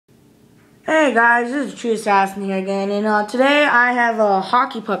Hey guys, this is True Assassin here again, and today I have a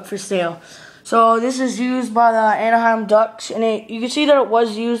hockey puck for sale. So this is used by the Anaheim Ducks, and you can see that it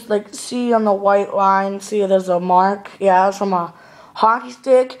was used, like, see on the white line, see there's a mark. Yeah, it's from a hockey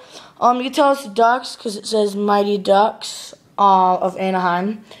stick. You can tell it's the Ducks because it says Mighty Ducks of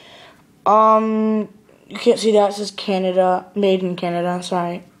Anaheim. You can't see that, it says Canada, made in Canada,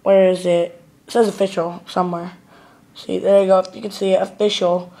 sorry. Where is it? It says official somewhere. See, there you go, you can see it,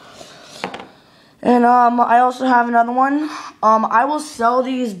 official. And I also have another one. I will sell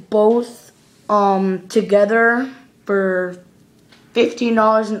these both together for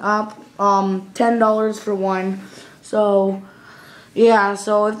 $15 and up. $10 for one. So yeah.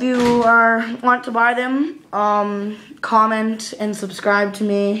 So if you want to buy them, comment and subscribe to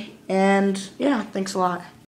me. And yeah, thanks a lot.